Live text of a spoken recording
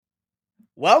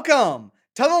Welcome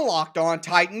to the Locked On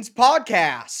Titans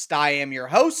podcast. I am your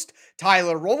host,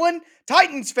 Tyler Rowland.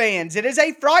 Titans fans, it is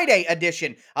a Friday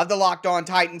edition of the Locked On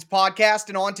Titans podcast,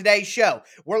 and on today's show,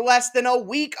 we're less than a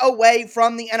week away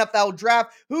from the NFL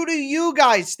draft. Who do you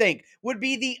guys think would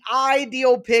be the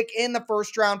ideal pick in the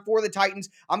first round for the Titans?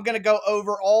 I'm going to go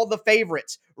over all the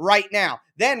favorites right now.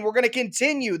 Then we're going to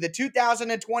continue the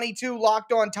 2022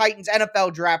 Locked On Titans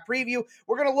NFL draft preview.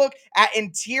 We're going to look at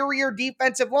interior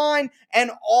defensive line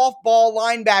and off-ball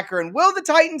linebacker. And will the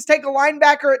Titans take a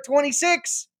linebacker at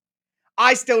 26?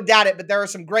 I still doubt it, but there are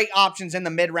some great options in the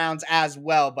mid-rounds as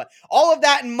well. But all of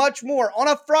that and much more on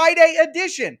a Friday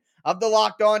edition of the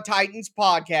Locked On Titans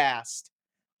podcast.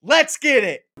 Let's get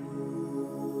it.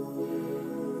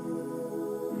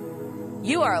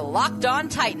 You are Locked On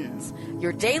Titans,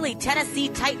 your daily Tennessee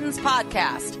Titans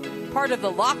podcast, part of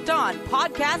the Locked On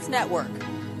Podcast Network,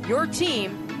 your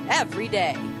team every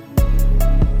day.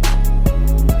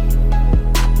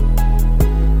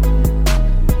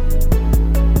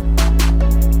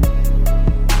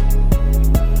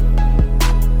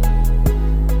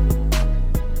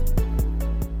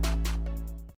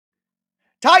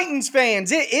 Titans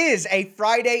fans, it is a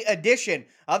Friday edition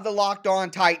of the Locked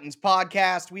On Titans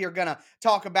podcast. We are going to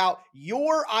talk about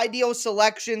your ideal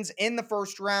selections in the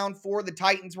first round for the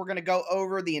Titans. We're going to go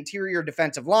over the interior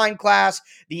defensive line class,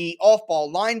 the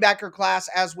off-ball linebacker class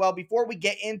as well. Before we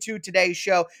get into today's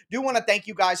show, do want to thank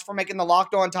you guys for making the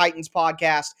Locked On Titans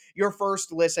podcast your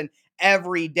first listen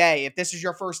every day. If this is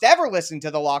your first ever listen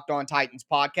to the Locked On Titans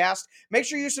podcast, make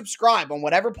sure you subscribe on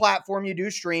whatever platform you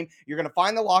do stream. You're going to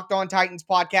find the Locked On Titans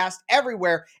podcast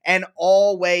everywhere and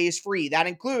always free. That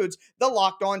includes the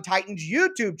Locked On Titans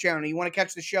YouTube channel. You want to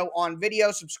catch the show on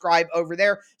video, subscribe over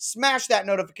there. Smash that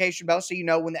notification bell so you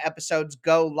know when the episodes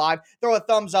go live. Throw a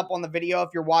thumbs up on the video if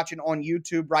you're watching on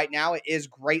YouTube right now. It is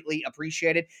greatly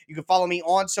appreciated. You can follow me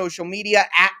on social media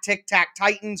at Tic Tac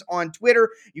Titans on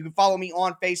Twitter. You can follow me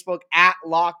on Facebook at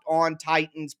Locked On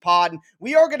Titans Pod. And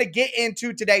we are going to get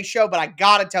into today's show, but I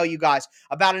got to tell you guys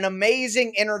about an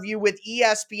amazing interview with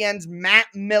ESPN's Matt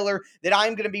Miller that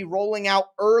I'm going to be rolling out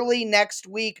early next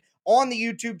week on the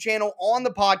YouTube channel, on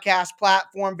the podcast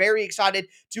platform. Very excited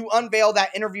to unveil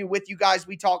that interview with you guys.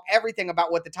 We talk everything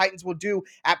about what the Titans will do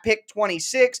at pick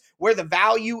 26, where the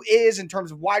value is in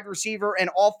terms of wide receiver and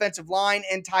offensive line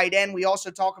and tight end. We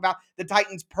also talk about the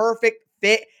Titans' perfect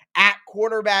fit at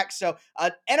quarterback. So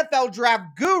an NFL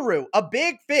draft guru, a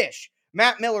big fish,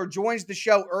 Matt Miller, joins the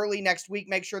show early next week.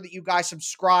 Make sure that you guys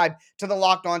subscribe to the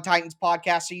Locked On Titans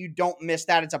podcast so you don't miss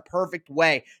that. It's a perfect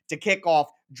way to kick off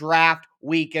draft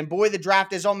week. And boy, the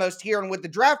draft is almost here. And with the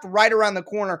draft right around the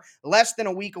corner, less than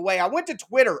a week away, I went to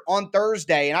Twitter on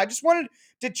Thursday and I just wanted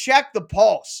to check the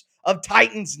pulse of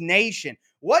Titans Nation.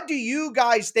 What do you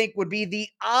guys think would be the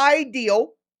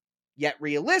ideal, yet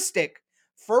realistic,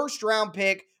 first round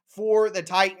pick for the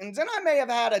Titans? And I may have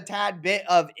had a tad bit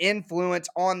of influence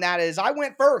on that as I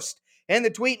went first in the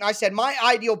tweet and I said my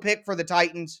ideal pick for the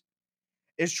Titans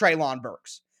is Treylon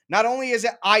Burks. Not only is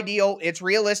it ideal, it's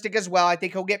realistic as well. I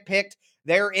think he'll get picked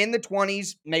there in the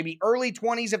 20s, maybe early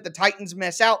 20s if the Titans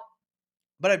miss out.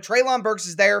 But if Treylon Burks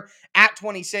is there at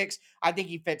 26, I think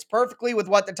he fits perfectly with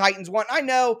what the Titans want. I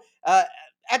know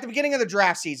at the beginning of the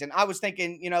draft season, I was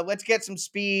thinking, let's get some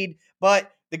speed.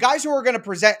 But the guys who are going to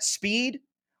present speed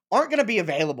aren't going to be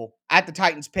available at the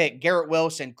Titans pick. Garrett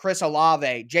Wilson, Chris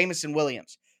Olave, Jameson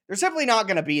Williams. They're simply not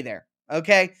going to be there,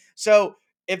 okay? So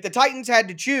if the Titans had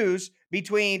to choose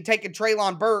between taking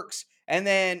Treylon Burks and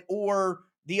then, or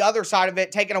the other side of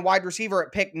it, taking a wide receiver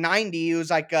at pick 90, who's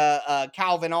like a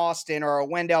Calvin Austin or a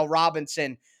Wendell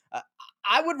Robinson,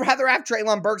 I would rather have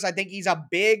Treylon Burks. I think he's a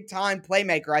big-time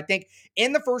playmaker. I think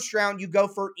in the first round, you go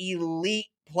for elite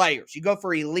players. You go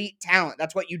for elite talent.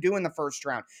 That's what you do in the first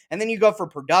round. And then you go for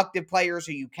productive players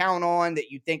who you count on that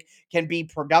you think can be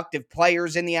productive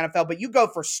players in the NFL. But you go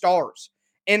for stars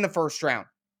in the first round.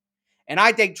 And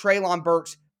I think Treylon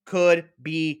Burks could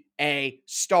be a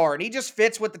star. And he just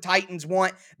fits what the Titans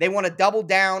want. They want to double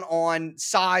down on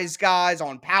size guys,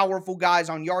 on powerful guys,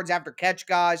 on yards after catch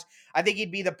guys. I think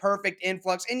he'd be the perfect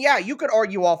influx. And yeah, you could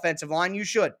argue offensive line. You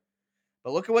should.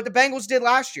 But look at what the Bengals did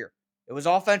last year. It was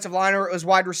offensive line or it was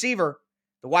wide receiver.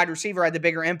 The wide receiver had the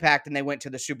bigger impact and they went to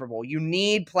the Super Bowl. You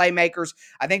need playmakers.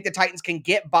 I think the Titans can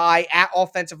get by at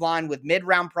offensive line with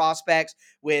mid-round prospects,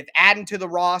 with adding to the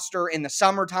roster in the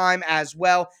summertime as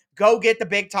well. Go get the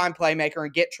big-time playmaker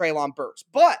and get Treylon Burks.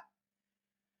 But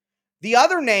the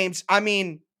other names,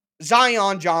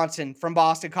 Zion Johnson from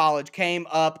Boston College came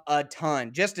up a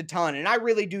ton, just a ton. And I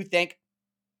really do think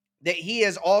that he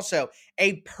is also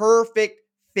a perfect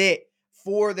fit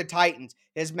for the Titans.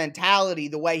 His mentality,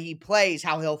 the way he plays,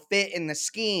 how he'll fit in the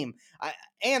scheme,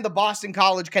 and the Boston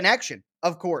College connection,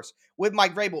 of course, with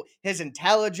Mike Vrabel. His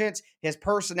intelligence, his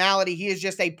personality, he is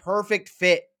just a perfect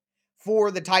fit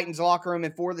for the Titans locker room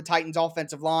and for the Titans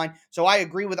offensive line. So I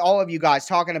agree with all of you guys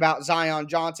talking about Zion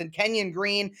Johnson. Kenyon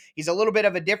Green, he's a little bit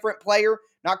of a different player,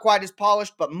 not quite as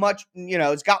polished, but much,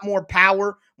 it's got more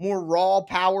power, more raw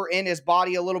power in his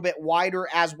body, a little bit wider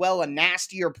as well, a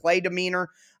nastier play demeanor.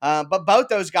 But both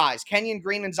those guys, Kenyon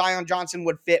Green and Zion Johnson,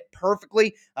 would fit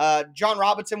perfectly. John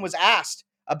Robinson was asked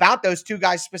about those two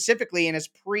guys specifically in his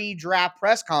pre-draft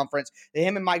press conference that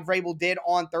him and Mike Vrabel did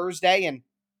on Thursday, and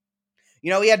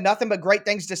he had nothing but great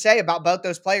things to say about both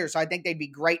those players. So I think they'd be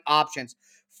great options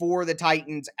for the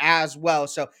Titans as well.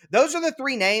 So those are the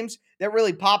three names that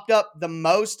really popped up the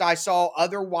most. I saw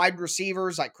other wide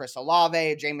receivers like Chris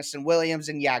Olave, Jameson Williams,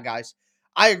 and yeah, guys,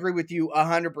 I agree with you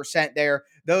 100% there.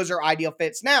 Those are ideal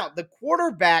fits. Now, the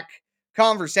quarterback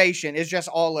conversation is just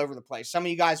all over the place. Some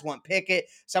of you guys want Pickett.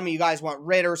 Some of you guys want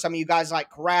Ritter. Some of you guys like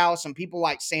Corral. Some people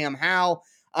like Sam Howell.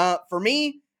 For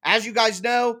me, as you guys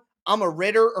know, I'm a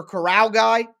Ritter or Corral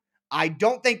guy. I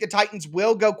don't think the Titans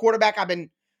will go quarterback. I've been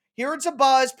hearing some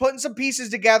buzz, putting some pieces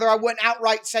together. I wouldn't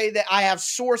outright say that I have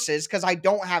sources because I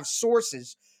don't have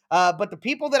sources. But the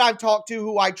people that I've talked to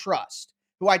who I trust,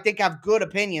 who I think have good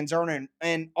opinions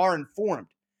and are informed,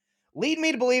 lead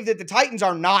me to believe that the Titans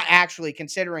are not actually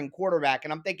considering quarterback.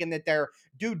 And I'm thinking that their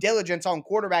due diligence on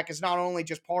quarterback is not only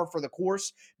just par for the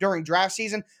course during draft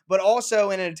season, but also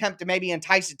in an attempt to maybe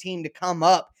entice a team to come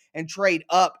up and trade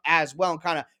up as well and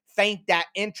kind of feint that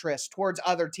interest towards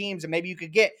other teams. And maybe you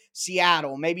could get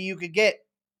Seattle. Maybe you could get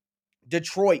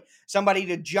Detroit, somebody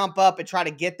to jump up and try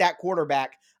to get that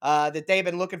quarterback that they've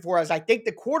been looking for, as I think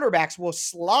the quarterbacks will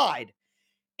slide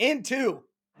into,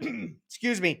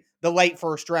 the late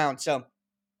first round. So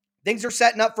things are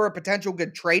setting up for a potential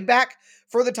good trade back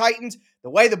for the Titans. The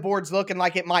way the board's looking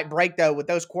like it might break, though, with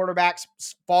those quarterbacks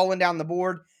falling down the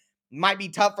board, might be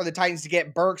tough for the Titans to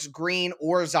get Burks, Green,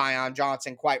 or Zion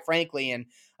Johnson, quite frankly. And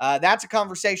that's a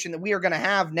conversation that we are going to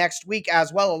have next week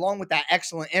as well, along with that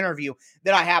excellent interview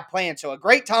that I have planned. So a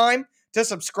great time to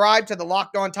subscribe to the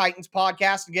Locked On Titans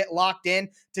podcast and get locked in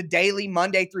to daily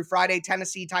Monday through Friday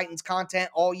Tennessee Titans content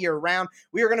all year round.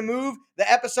 We are going to move the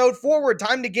episode forward.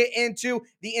 Time to get into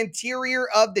the interior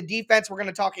of the defense. We're going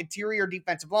to talk interior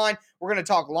defensive line. We're going to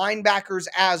talk linebackers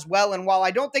as well. And while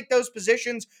I don't think those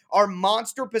positions are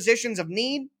monster positions of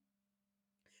need,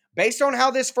 based on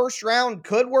how this first round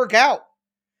could work out,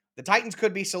 the Titans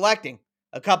could be selecting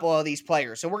a couple of these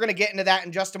players. So we're going to get into that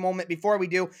in just a moment. Before we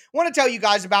do, I want to tell you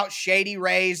guys about Shady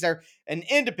Rays. They're an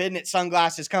independent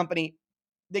sunglasses company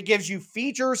that gives you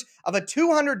features of a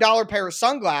 $200 pair of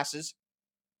sunglasses,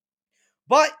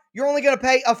 but you're only going to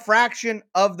pay a fraction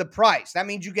of the price. That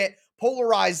means you get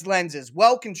polarized lenses,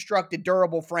 well-constructed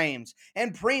durable frames,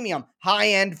 and premium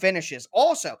high-end finishes.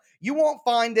 Also, you won't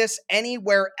find this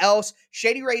anywhere else.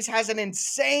 Shady Rays has an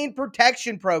insane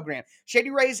protection program. Shady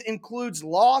Rays includes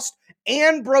lost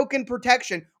and broken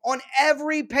protection on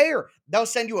every pair. They'll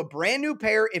send you a brand new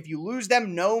pair if you lose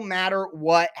them, no matter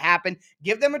what happened.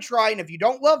 Give them a try, and if you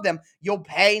don't love them, you'll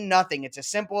pay nothing. It's as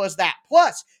simple as that.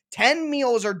 Plus, 10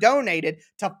 meals are donated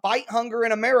to fight hunger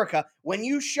in America when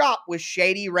you shop with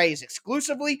Shady Rays.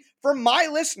 Exclusively for my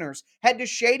listeners, head to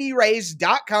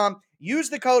shadyrays.com. Use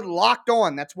the code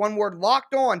LOCKEDON, that's one word,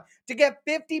 locked on, to get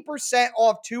 50%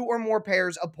 off 2 or more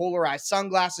pairs of polarized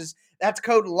sunglasses. That's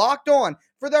code LOCKED ON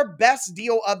for their best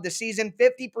deal of the season,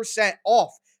 50%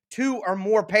 off 2 or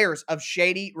more pairs of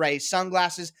Shady Rays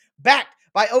sunglasses, backed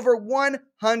by over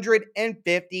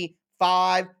 150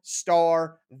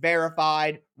 5-star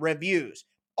verified reviews.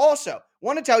 Also,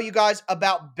 want to tell you guys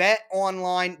about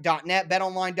betonline.net.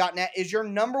 Betonline.net is your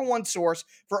number one source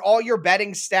for all your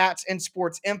betting stats and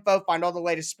sports info. Find all the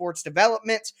latest sports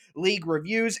developments, league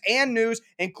reviews, and news,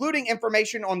 including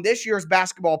information on this year's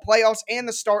basketball playoffs and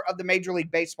the start of the Major League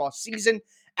Baseball season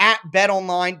at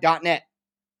betonline.net.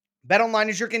 BetOnline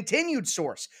is your continued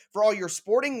source for all your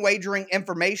sporting wagering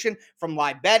information, from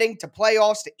live betting to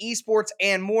playoffs to esports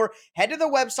and more. Head to the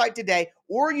website today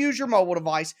or use your mobile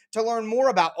device to learn more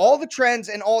about all the trends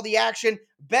and all the action.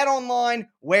 BetOnline,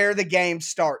 where the game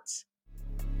starts.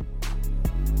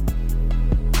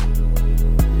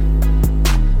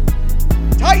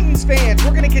 Titans fans,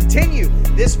 we're going to continue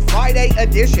this Friday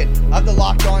edition of the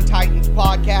Locked On Titans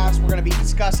podcast. We're going to be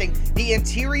discussing the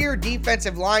interior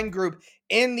defensive line group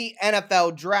in the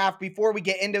NFL draft. Before we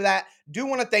get into that, do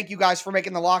want to thank you guys for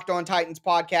making the Locked On Titans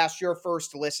podcast your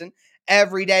first listen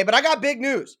every day. But I got big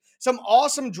news. Some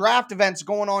awesome draft events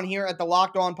going on here at the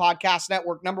Locked On Podcast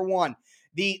Network. Number one,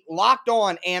 the Locked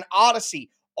On and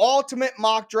Odyssey Ultimate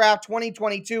Mock Draft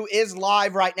 2022 is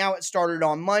live right now. It started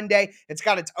on Monday. It's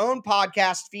got its own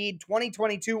podcast feed,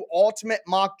 2022 Ultimate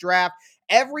Mock Draft.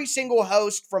 Every single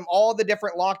host from all the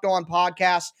different Locked On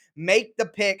podcasts make the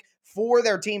pick for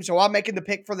their team. So I'm making the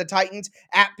pick for the Titans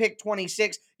at pick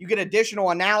 26. You get additional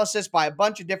analysis by a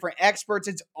bunch of different experts.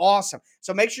 It's awesome.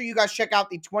 So make sure you guys check out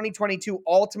the 2022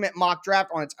 Ultimate Mock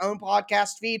Draft on its own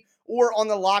podcast feed or on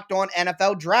the Locked On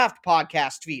NFL Draft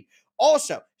podcast feed.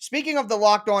 Also, speaking of the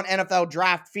Locked On NFL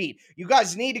Draft feed, you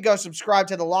guys need to go subscribe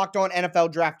to the Locked On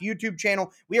NFL Draft YouTube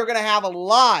channel. We are going to have a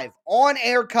live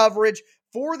on-air coverage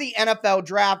for the NFL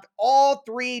Draft all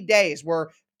 3 days. We're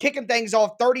kicking things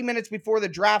off 30 minutes before the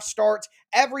draft starts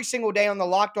every single day on the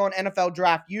Locked On NFL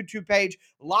Draft YouTube page.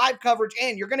 Live coverage,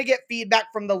 and you're going to get feedback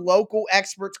from the local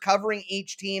experts covering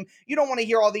each team. You don't want to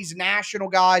hear all these national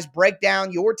guys break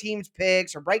down your team's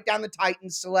picks or break down the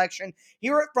Titans selection.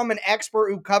 Hear it from an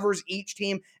expert who covers each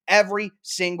team every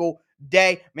single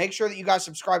day. Make sure that you guys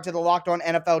subscribe to the Locked On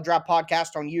NFL Draft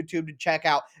podcast on YouTube to check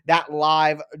out that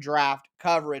live draft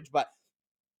coverage. But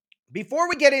before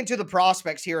we get into the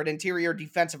prospects here at interior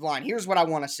defensive line, here's what I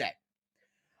want to say.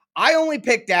 I only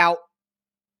picked out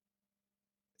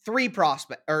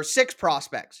 6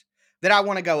 prospects that I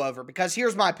want to go over because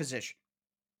here's my position.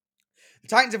 The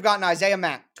Titans have gotten Isaiah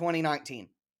Mack, 2019.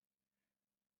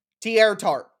 Teair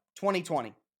Tart,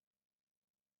 2020.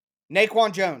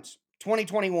 Naquan Jones,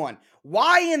 2021.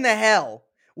 Why in the hell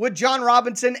would John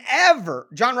Robinson's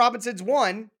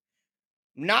one,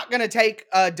 not going to take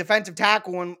a defensive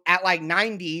tackle at like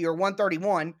 90 or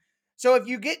 131. So if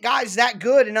you get guys that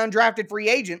good and undrafted free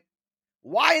agent,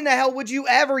 why in the hell would you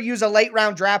ever use a late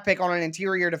round draft pick on an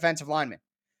interior defensive lineman?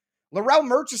 Larrell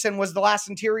Murchison was the last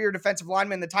interior defensive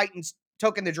lineman the Titans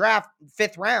took in the draft,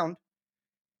 5th round.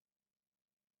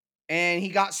 And he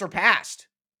got surpassed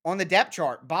on the depth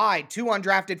chart by 2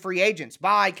 undrafted free agents,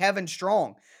 by Kevin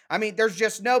Strong. I mean, there's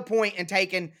just no point in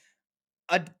taking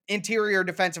an interior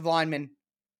defensive lineman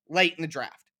late in the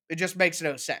draft. It just makes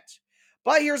no sense.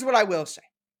 But here's what I will say.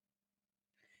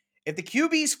 If the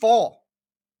QBs fall,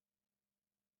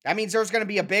 that means there's going to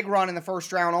be a big run in the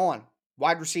first round on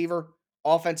wide receiver,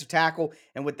 offensive tackle,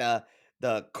 and with the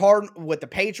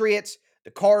Patriots,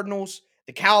 the Cardinals,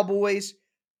 the Cowboys,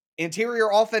 interior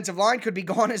offensive line could be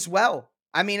gone as well.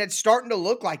 I mean, it's starting to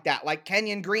look like that. Like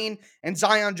Kenyon Green and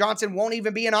Zion Johnson won't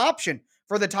even be an option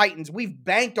for the Titans. We've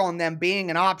banked on them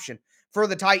being an option for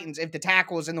the Titans if the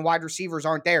tackles and the wide receivers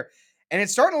aren't there. And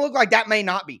it's starting to look like that may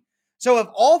not be. So if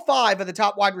all 5 of the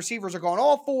top wide receivers are gone,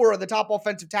 all 4 of the top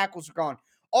offensive tackles are gone,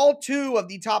 all 2 of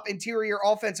the top interior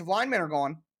offensive linemen are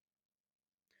gone,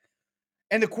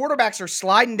 and the quarterbacks are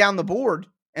sliding down the board,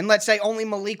 and let's say only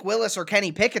Malik Willis or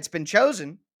Kenny Pickett's been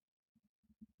chosen,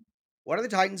 what are the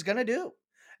Titans going to do?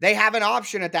 They have an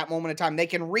option at that moment in time. They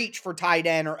can reach for tight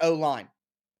end or O-line.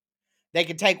 They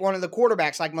could take one of the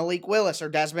quarterbacks like Malik Willis or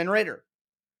Desmond Ridder.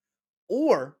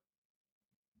 Or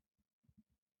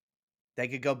they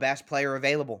could go best player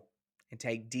available and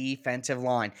take defensive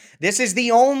line. This is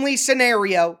the only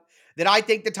scenario that I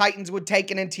think the Titans would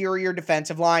take an interior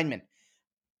defensive lineman.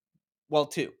 Well,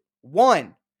 2.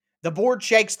 1, the board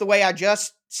shakes the way I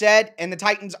just said, and the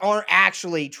Titans aren't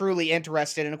actually truly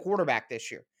interested in a quarterback this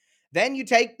year. Then you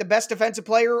take the best defensive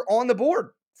player on the board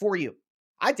for you.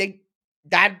 I think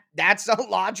that's a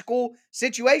logical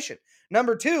situation.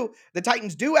 Number 2, the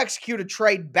Titans do execute a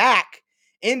trade back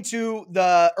into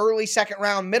the early 2nd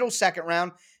round, middle 2nd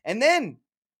round, and then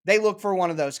they look for one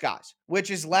of those guys,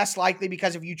 which is less likely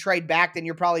because if you trade back, then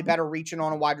you're probably better reaching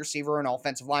on a wide receiver or an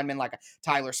offensive lineman like a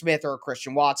Tyler Smith or a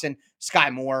Christian Watson, Sky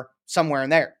Moore, somewhere in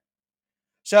there.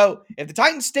 So if the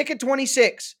Titans stick at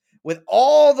 26 with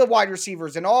all the wide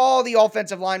receivers and all the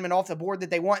offensive linemen off the board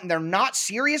that they want, and they're not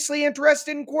seriously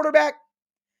interested in quarterback,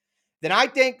 then I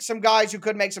think some guys who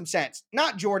could make some sense.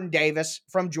 Not Jordan Davis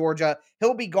from Georgia.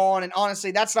 He'll be gone, and honestly,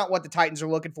 that's not what the Titans are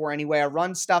looking for anyway. A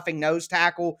run-stuffing nose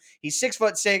tackle. He's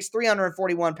 6'6",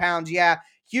 341 pounds. Yeah,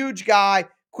 huge guy,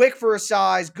 quick for his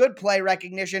size, good play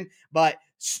recognition, but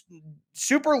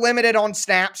super limited on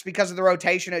snaps because of the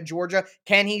rotation at Georgia.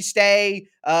 Can he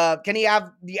can he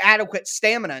have the adequate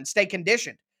stamina and stay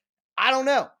conditioned? I don't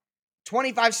know.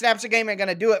 25 snaps a game ain't going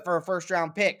to do it for a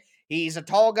first-round pick. He's a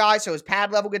tall guy, so his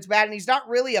pad level gets bad, and he's not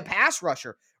really a pass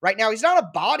rusher. Right now, he's not a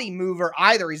body mover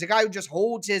either. He's a guy who just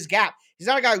holds his gap. He's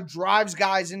not a guy who drives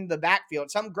guys into the backfield.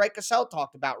 Something Greg Cosell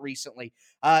talked about recently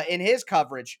in his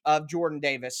coverage of Jordan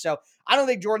Davis. So I don't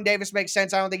think Jordan Davis makes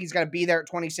sense. I don't think he's going to be there at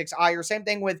 26 either. Same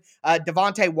thing with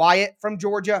Devontae Wyatt from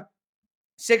Georgia.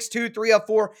 6'2",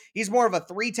 304. He's more of a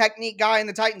 3 technique guy, and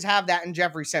the Titans have that in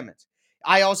Jeffrey Simmons.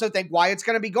 I also think Wyatt's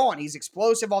going to be gone. He's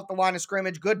explosive off the line of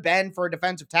scrimmage, good bend for a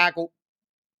defensive tackle.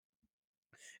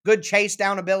 good chase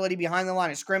down ability behind the line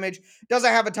of scrimmage,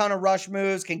 doesn't have a ton of rush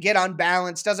moves, can get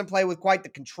unbalanced, doesn't play with quite the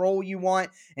control you want,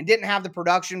 and didn't have the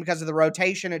production because of the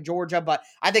rotation at Georgia. But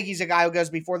I think he's a guy who goes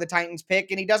before the Titans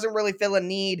pick, and he doesn't really fill a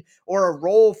need or a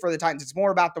role for the Titans. It's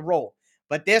more about the role.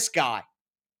 But this guy,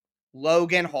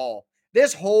 Logan Hall,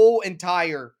 this whole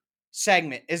entire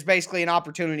segment is basically an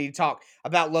opportunity to talk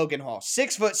about Logan Hall.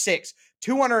 6'6",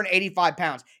 285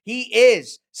 pounds. He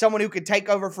is someone who could take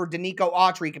over for Denico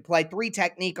Autry. He could play 3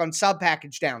 technique on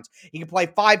sub-package downs. He could play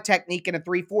 5 technique in a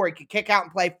 3-4. He could kick out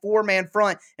and play 4-man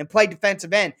front and play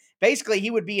defensive end. Basically,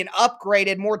 he would be an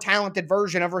upgraded, more talented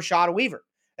version of Rashad Weaver.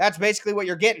 That's basically what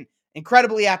you're getting.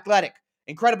 Incredibly athletic,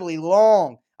 incredibly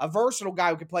long, a versatile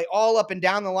guy who can play all up and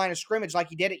down the line of scrimmage like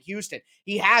he did at Houston.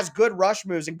 He has good rush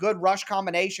moves and good rush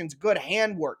combinations, good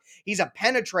handwork. He's a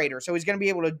penetrator, so he's going to be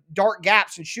able to dart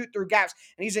gaps and shoot through gaps,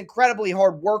 and he's an incredibly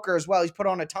hard worker as well. He's put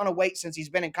on a ton of weight since he's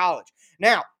been in college.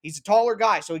 Now, he's a taller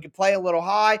guy, so he can play a little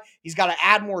high. He's got to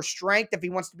add more strength if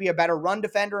he wants to be a better run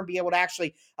defender and be able to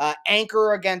actually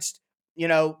anchor against,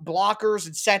 blockers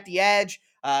and set the edge.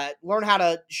 Learn how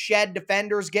to shed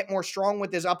defenders, get more strong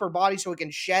with his upper body so he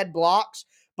can shed blocks.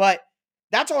 But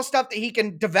that's all stuff that he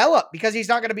can develop because he's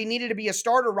not going to be needed to be a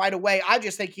starter right away. I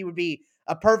just think he would be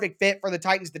a perfect fit for the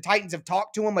Titans. The Titans have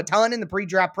talked to him a ton in the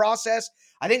pre-draft process.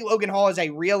 I think Logan Hall is a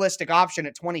realistic option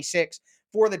at 26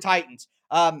 for the Titans.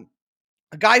 A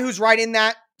guy who's right in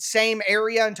that same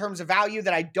area in terms of value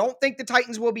that I don't think the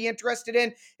Titans will be interested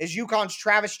in is UConn's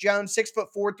Travis Jones,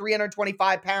 6'4",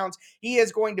 325 pounds. He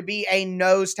is going to be a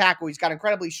nose tackle. He's got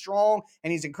incredibly strong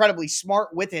and he's incredibly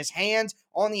smart with his hands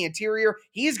on the interior.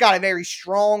 He's got a very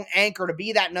strong anchor to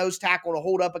be that nose tackle to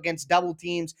hold up against double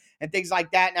teams and things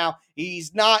like that. Now,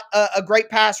 he's not a great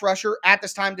pass rusher at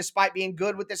this time, despite being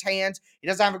good with his hands. He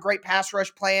doesn't have a great pass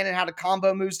rush plan and how to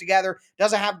combo moves together.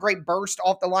 Doesn't have great burst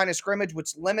off the line of scrimmage,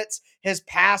 which limits his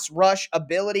pass rush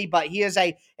ability, but he is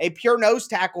a pure nose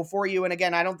tackle for you. And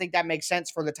again, I don't think that makes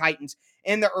sense for the Titans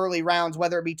in the early rounds,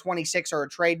 whether it be 26 or a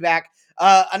trade back.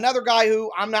 Another guy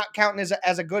who I'm not counting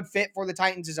as a good fit for the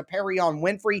Titans is a Perrion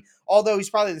Winfrey, although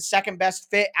he's probably the second best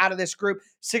fit out of this group.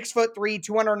 6'3",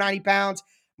 290 pounds.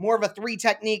 More of a 3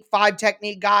 technique, 5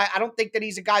 technique guy. I don't think that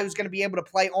he's a guy who's going to be able to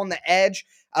play on the edge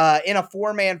in a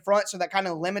 4-man front, so that kind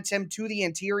of limits him to the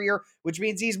interior, which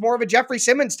means he's more of a Jeffrey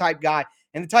Simmons type guy,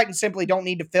 and the Titans simply don't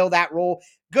need to fill that role.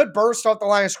 Good burst off the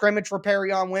line of scrimmage for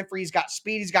Perrion Winfrey. He's got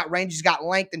speed, he's got range, he's got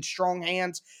length and strong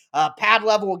hands. Pad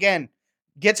level, again,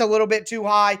 gets a little bit too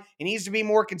high. He needs to be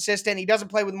more consistent. He doesn't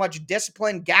play with much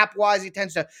discipline. Gap-wise, he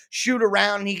tends to shoot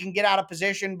around and he can get out of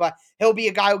position, but he'll be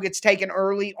a guy who gets taken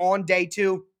early on day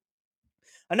 2.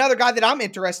 Another guy that I'm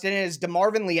interested in is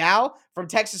DeMarvin Leal from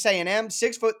Texas A&M,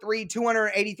 6'3",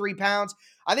 283 pounds.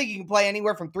 I think he can play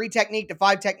anywhere from 3 technique to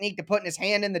 5 technique to putting his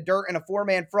hand in the dirt in a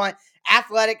 4-man front.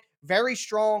 Athletic, very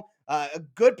strong,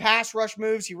 good pass rush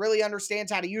moves. He really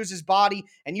understands how to use his body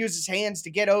and use his hands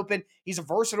to get open. He's a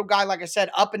versatile guy, like I said,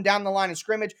 up and down the line of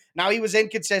scrimmage. Now, he was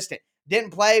inconsistent.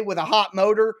 Didn't play with a hot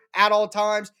motor at all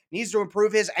times. Needs to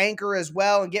improve his anchor as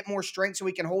well and get more strength so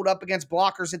he can hold up against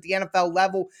blockers at the NFL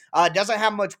level. Doesn't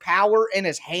have much power in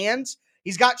his hands.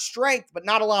 He's got strength, but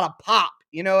not a lot of pop.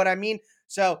 You know what I mean?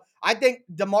 So I think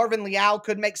DeMarvin Leal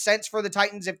could make sense for the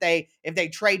Titans if they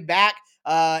trade back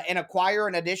and acquire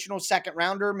an additional second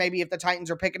rounder, maybe if the Titans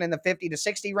are picking in the 50 to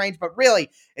 60 range. But really,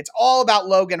 it's all about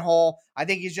Logan Hall. I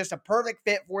think he's just a perfect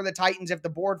fit for the Titans if the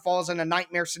board falls in a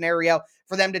nightmare scenario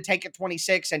for them to take at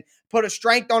 26 and put a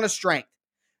strength on a strength.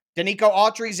 Denico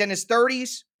Autry's in his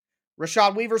 30s.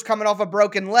 Rashad Weaver's coming off a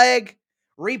broken leg.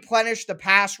 Replenish the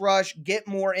pass rush. Get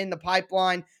more in the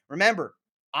pipeline. Remember,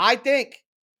 I think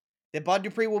that Bud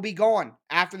Dupree will be gone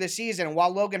after this season. And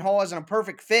while Logan Hall isn't a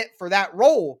perfect fit for that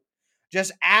role,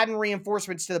 just adding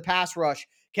reinforcements to the pass rush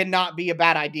cannot be a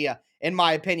bad idea, in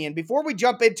my opinion. Before we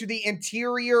jump into the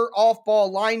interior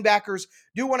off-ball linebackers,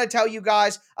 do want to tell you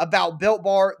guys about Built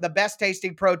Bar, the best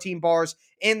tasting protein bars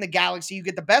in the galaxy. You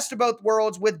get the best of both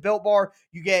worlds with Built Bar.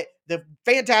 You get the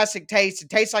fantastic taste. It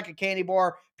tastes like a candy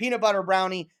bar, peanut butter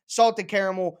brownie, salted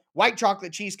caramel, white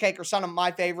chocolate cheesecake are some of my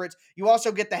favorites. You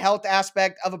also get the health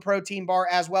aspect of a protein bar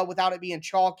as well without it being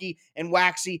chalky and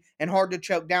waxy and hard to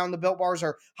choke down. The Built Bars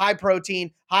are high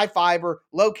protein, high fiber,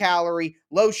 low calorie,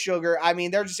 low sugar. I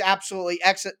mean, they're just absolutely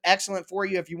excellent for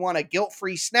you if you want a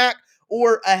guilt-free snack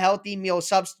or a healthy meal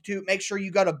substitute. Make sure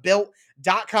you go to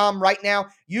Built.com right now.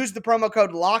 Use the promo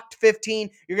code LOCKED15.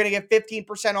 You're going to get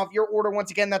 15% off your order.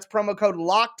 Once again, that's promo code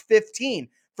LOCKED15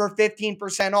 for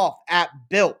 15% off at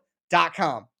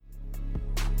Built.com.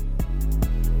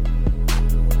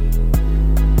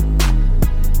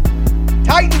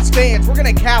 Titans fans, we're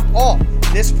going to cap off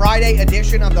this Friday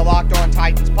edition of the Locked On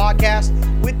Titans podcast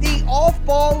with the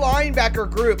off-ball linebacker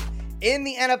group in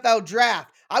the NFL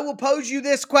draft. I will pose you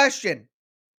this question.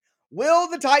 Will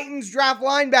the Titans draft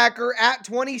linebacker at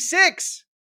 26?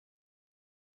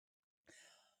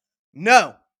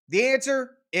 No. The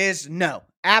answer is no.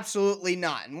 Absolutely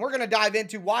not. And we're going to dive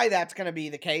into why that's going to be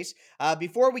the case.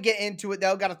 Before we get into it,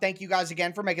 though, got to thank you guys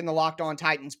again for making the Locked On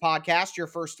Titans podcast your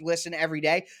first listen every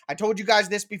day. I told you guys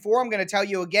this before. I'm going to tell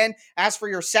you again. As for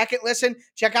your second listen,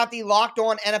 check out the Locked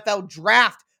On NFL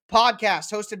Draft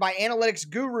podcast hosted by analytics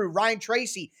guru Ryan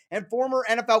Tracy and former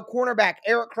NFL cornerback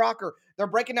Eric Crocker. They're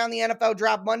breaking down the NFL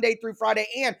draft Monday through Friday.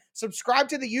 And subscribe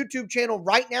to the YouTube channel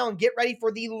right now and get ready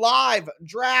for the live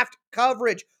draft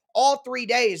coverage. All 3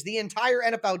 days, the entire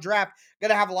NFL draft, going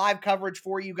to have live coverage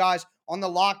for you guys on the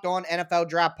Locked On NFL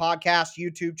Draft Podcast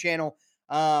YouTube channel.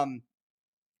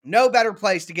 No better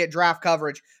place to get draft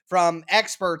coverage from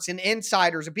experts and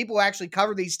insiders and people who actually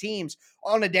cover these teams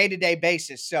on a day-to-day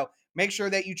basis. So make sure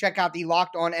that you check out the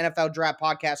Locked On NFL Draft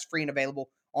Podcast, free and available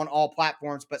on all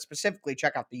platforms, but specifically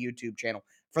check out the YouTube channel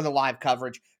for the live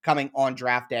coverage coming on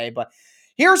draft day. But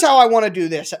here's how I want to do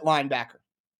this at linebacker.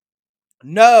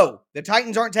 No, the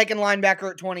Titans aren't taking linebacker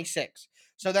at 26.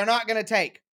 So they're not going to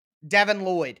take Devin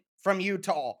Lloyd from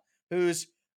Utah, who's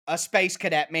a space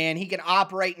cadet, man. He can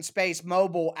operate in space,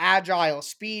 mobile, agile,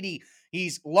 speedy.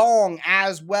 He's long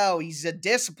as well. He's a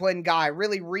disciplined guy,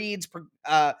 really reads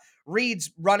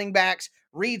running backs,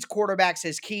 reads quarterbacks,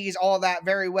 his keys, all that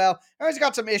very well. Now, he's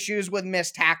got some issues with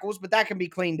missed tackles, but that can be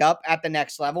cleaned up at the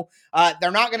next level.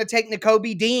 They're not going to take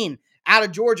Nakobe Dean out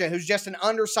of Georgia, who's just an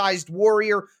undersized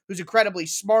warrior, who's incredibly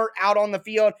smart out on the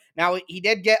field. Now, he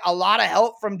did get a lot of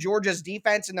help from Georgia's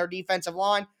defense and their defensive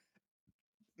line.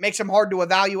 Makes him hard to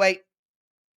evaluate.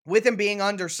 With him being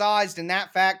undersized and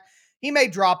that fact, he may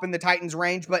drop in the Titans'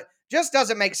 range, but just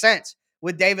doesn't make sense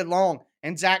with David Long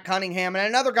and Zach Cunningham. And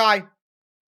another guy,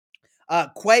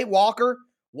 Quay Walker,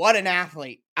 what an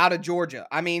athlete out of Georgia.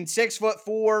 I mean,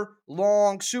 6'4",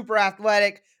 long, super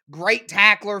athletic, great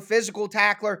tackler, physical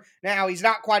tackler. Now, he's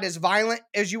not quite as violent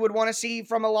as you would want to see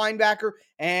from a linebacker,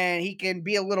 and he can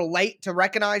be a little late to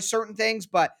recognize certain things,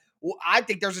 but I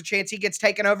think there's a chance he gets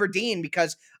taken over Dean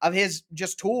because of his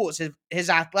just tools, his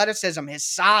athleticism, his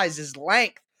size, his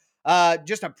length,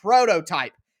 just a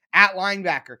prototype at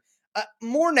linebacker.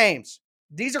 More names.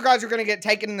 These are guys who are going to get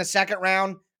taken in the second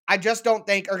round. I just don't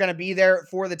think are going to be there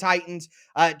for the Titans.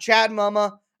 Chad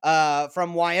Muma,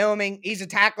 from Wyoming. He's a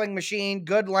tackling machine,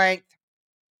 good length,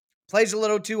 plays a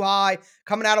little too high.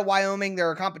 Coming out of Wyoming, there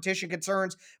are competition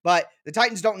concerns, but the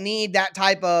Titans don't need that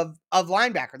type of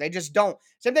linebacker. They just don't.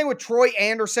 Same thing with Troy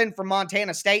Anderson from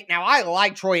Montana State. Now, I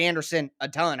like Troy Anderson a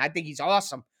ton. I think he's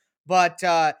awesome, but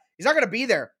he's not going to be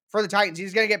there for the Titans.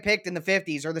 He's going to get picked in the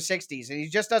 50s or the 60s, and he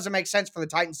just doesn't make sense for the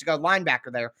Titans to go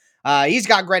linebacker there. He's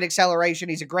got great acceleration.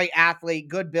 He's a great athlete,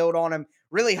 good build on him,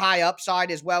 really high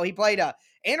upside as well.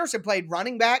 Anderson played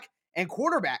running back and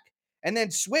quarterback and then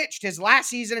switched his last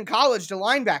season in college to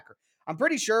linebacker. I'm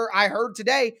pretty sure I heard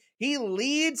today he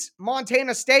leads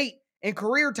Montana State in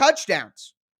career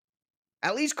touchdowns,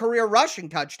 at least career rushing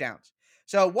touchdowns.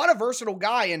 So what a versatile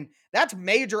guy, and that's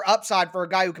major upside for a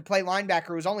guy who could play linebacker,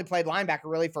 who's only played linebacker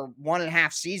really for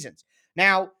 1.5 seasons.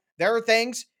 Now, there are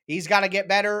things he's got to get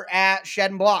better at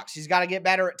shedding blocks. He's got to get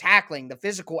better at tackling, the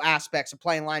physical aspects of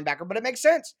playing linebacker, but it makes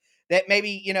sense that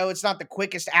maybe, it's not the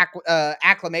quickest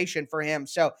acclimation for him.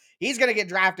 So he's going to get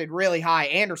drafted really high.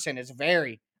 Anderson is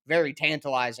very, very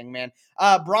tantalizing, man.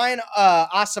 Brian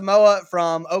Asamoah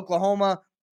from Oklahoma.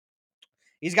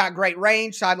 He's got great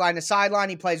range, sideline to sideline.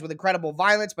 He plays with incredible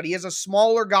violence, but he is a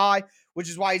smaller guy, which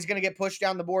is why he's going to get pushed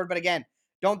down the board. But again,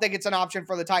 don't think it's an option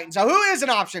for the Titans. So who is an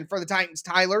option for the Titans,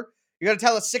 Tyler? You're going to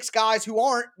tell us 6 guys who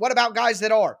aren't. What about guys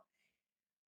that are?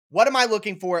 What am I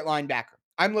looking for at linebacker?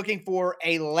 I'm looking for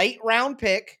a late round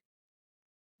pick,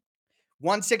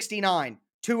 169,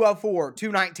 204,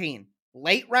 219.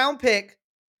 Late round pick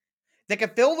that can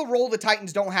fill the role the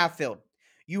Titans don't have filled.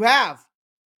 You have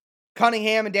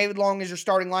Cunningham and David Long as your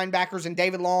starting linebackers, and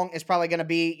David Long is probably going to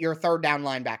be your third down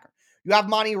linebacker. You have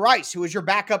Monty Rice, who is your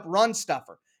backup run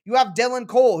stuffer. You have Dylan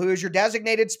Cole, who is your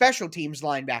designated special teams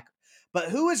linebacker. But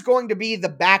who is going to be the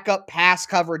backup pass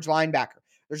coverage linebacker?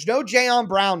 There's no Jayon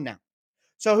Brown now.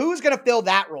 So who's going to fill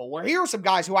that role? Well, here are some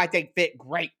guys who I think fit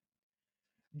great.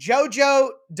 JoJo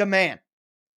DeMan,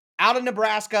 out of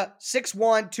Nebraska,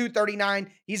 6'1", 239.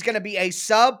 He's going to be a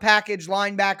sub-package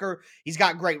linebacker. He's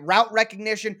got great route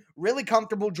recognition, really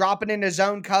comfortable dropping into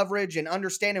zone coverage and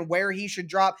understanding where he should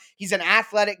drop. He's an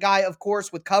athletic guy, of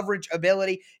course, with coverage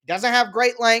ability. Doesn't have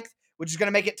great length, which is going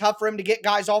to make it tough for him to get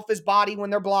guys off his body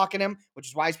when they're blocking him, which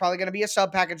is why he's probably going to be a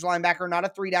sub-package linebacker, not a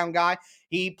three-down guy.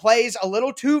 He plays a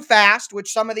little too fast,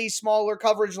 which some of these smaller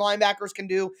coverage linebackers can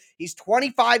do. He's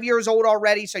 25 years old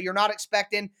already, so you're not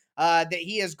expecting that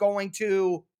he is going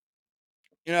to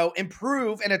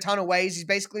improve in a ton of ways. He's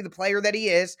basically the player that he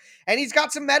is, and he's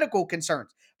got some medical concerns.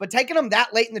 But taking him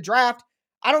that late in the draft,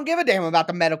 I don't give a damn about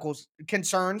the medical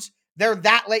concerns. They're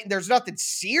that late. There's nothing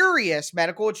serious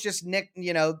medical. It's just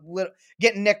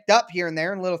getting nicked up here and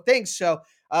there and little things. So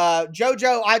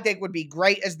JoJo, I think, would be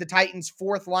great as the Titans'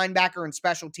 fourth linebacker and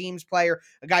special teams player,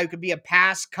 a guy who could be a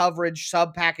pass coverage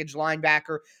sub-package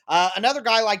linebacker. Another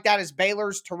guy like that is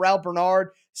Baylor's Terrell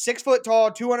Bernard, 6 foot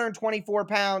tall, 224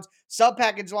 pounds,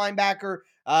 sub-package linebacker,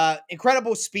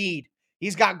 incredible speed.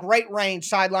 He's got great range,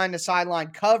 sideline to sideline,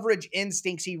 coverage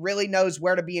instincts. He really knows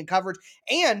where to be in coverage.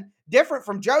 And different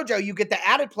from JoJo, you get the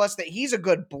added plus that he's a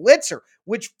good blitzer,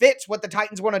 which fits what the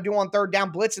Titans want to do on third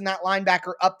down, blitzing that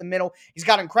linebacker up the middle. He's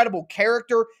got incredible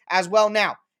character as well.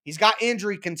 Now, he's got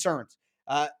injury concerns.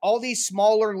 All these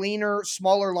smaller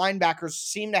linebackers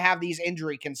seem to have these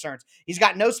injury concerns. He's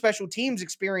got no special teams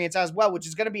experience as well, which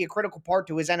is going to be a critical part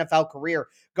to his NFL career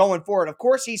going forward. Of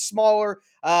course, he's smaller.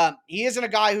 He isn't a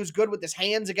guy who's good with his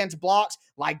hands against blocks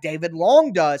like David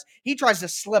Long does. He tries to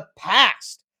slip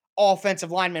past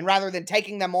offensive linemen rather than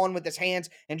taking them on with his hands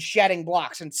and shedding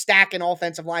blocks and stacking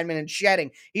offensive linemen and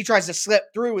shedding. He tries to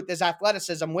slip through with his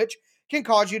athleticism, which can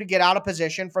cause you to get out of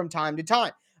position from time to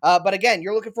time. But again,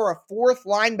 you're looking for a fourth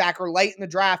linebacker late in the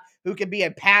draft who can be a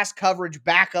pass coverage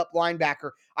backup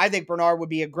linebacker. I think Bernard would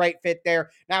be a great fit there.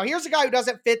 Now, here's a guy who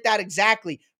doesn't fit that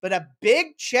exactly, but a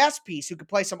big chess piece who can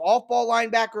play some off-ball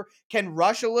linebacker, can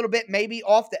rush a little bit, maybe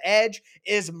off the edge,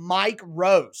 is Mike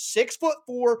Rose.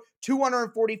 6'4",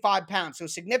 245 pounds, so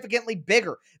significantly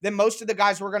bigger than most of the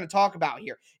guys we're going to talk about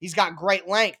here. He's got great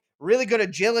length. Really good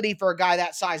agility for a guy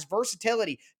that size,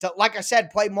 versatility to, like I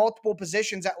said, play multiple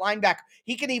positions at linebacker.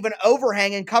 He can even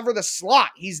overhang and cover the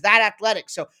slot. He's that athletic.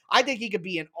 So I think he could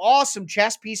be an awesome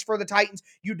chess piece for the Titans.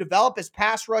 You develop his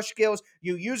pass rush skills.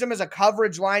 You use him as a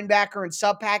coverage linebacker in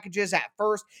sub packages at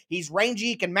first. He's rangy.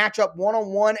 He can match up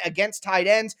one-on-one against tight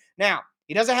ends. Now,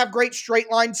 he doesn't have great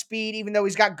straight line speed, even though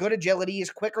he's got good agility.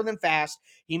 He's quicker than fast.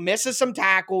 He misses some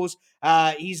tackles.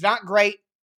 He's not great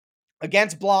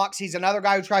against blocks. He's another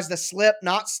guy who tries to slip,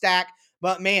 not stack.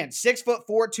 But man, 6'4",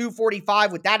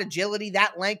 245 with that agility,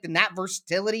 that length, and that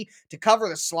versatility to cover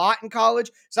the slot in college.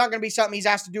 It's not going to be something he's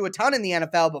asked to do a ton in the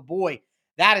NFL, but boy,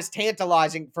 that is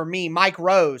tantalizing for me. Mike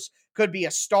Rose could be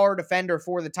a star defender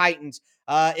for the Titans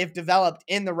if developed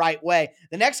in the right way.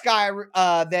 The next guy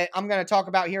that I'm going to talk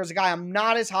about here is a guy I'm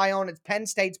not as high on. It's Penn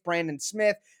State's Brandon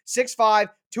Smith, 6'5",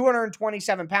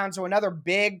 227 pounds, so another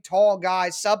big, tall guy,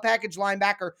 sub-package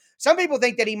linebacker. Some people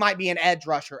think that he might be an edge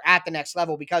rusher at the next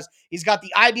level because he's got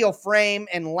the ideal frame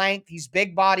and length. He's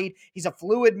big-bodied. He's a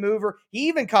fluid mover. He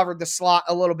even covered the slot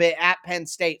a little bit at Penn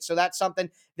State, so that's something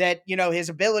that, his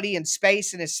ability in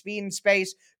space and his speed in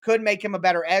space could make him a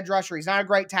better edge rusher. He's not a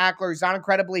great tackler. He's not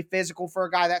incredibly physical for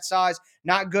a guy that size,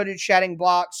 not good at shedding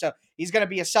blocks, so he's going to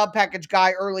be a sub-package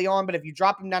guy early on, but if you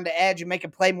drop him down to edge and make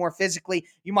him play more physically,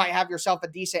 you might have yourself a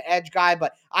decent edge guy,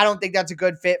 but I don't think that's a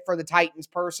good fit for the Titans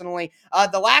personally.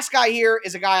 The last guy here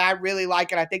is a guy I really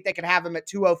like, and I think they could have him at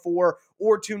 204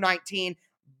 or 219.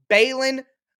 Baylon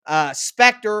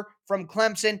Spector from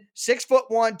Clemson,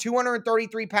 6'1",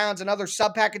 233 pounds, another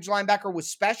sub-package linebacker with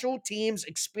special teams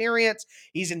experience.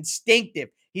 He's instinctive.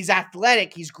 He's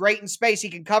athletic. He's great in space. He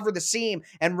can cover the seam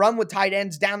and run with tight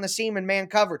ends down the seam and man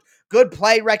coverage. Good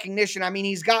play recognition. I mean,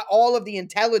 he's got all of the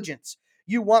intelligence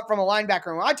you want from a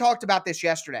linebacker. And I talked about this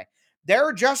yesterday. There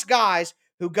are just guys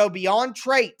who go beyond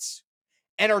traits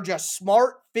and are just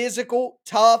smart, physical,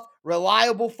 tough,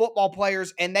 reliable football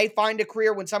players, and they find a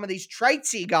career when some of these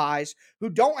traitsy guys who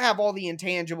don't have all the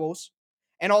intangibles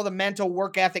and all the mental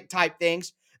work ethic type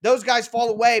things, those guys fall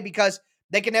away because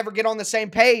they can never get on the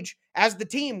same page as the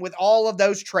team with all of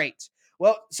those traits.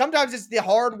 Well, sometimes it's the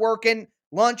hard-working,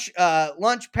 lunch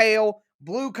pail,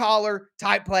 blue-collar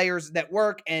type players that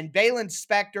work, and Baylon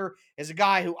Spector is a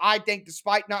guy who I think,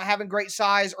 despite not having great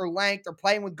size or length or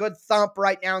playing with good thump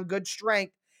right now and good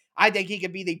strength, I think he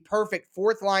could be the perfect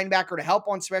fourth linebacker to help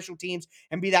on special teams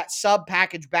and be that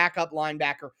sub-package backup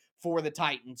linebacker for the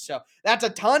Titans. So that's a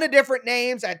ton of different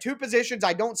names at two positions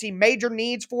I don't see major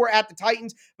needs for at the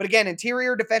Titans. But again,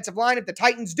 interior defensive line, if the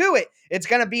Titans do it, it's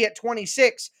going to be at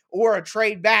 26 or a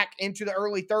trade back into the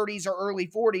early 30s or early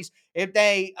 40s. If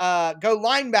they go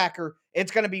linebacker,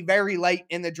 it's going to be very late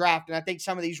in the draft. And I think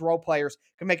some of these role players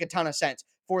can make a ton of sense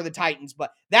for the Titans.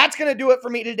 But that's going to do it for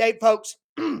me today, folks.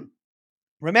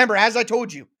 Remember, as I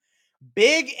told you,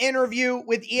 Big interview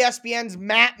with ESPN's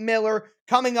Matt Miller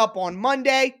coming up on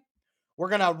Monday. We're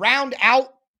going to round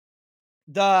out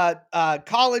the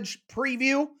college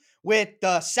preview with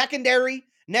the secondary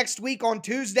next week on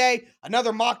Tuesday.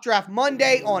 Another mock draft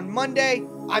Monday on Monday.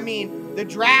 I mean, the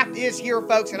draft is here,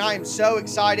 folks, and I am so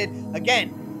excited.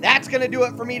 Again, that's going to do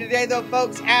it for me today, though,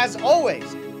 folks. As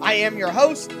always, I am your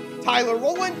host, Tyler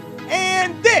Rowland,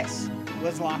 and this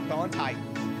was Locked On Titans.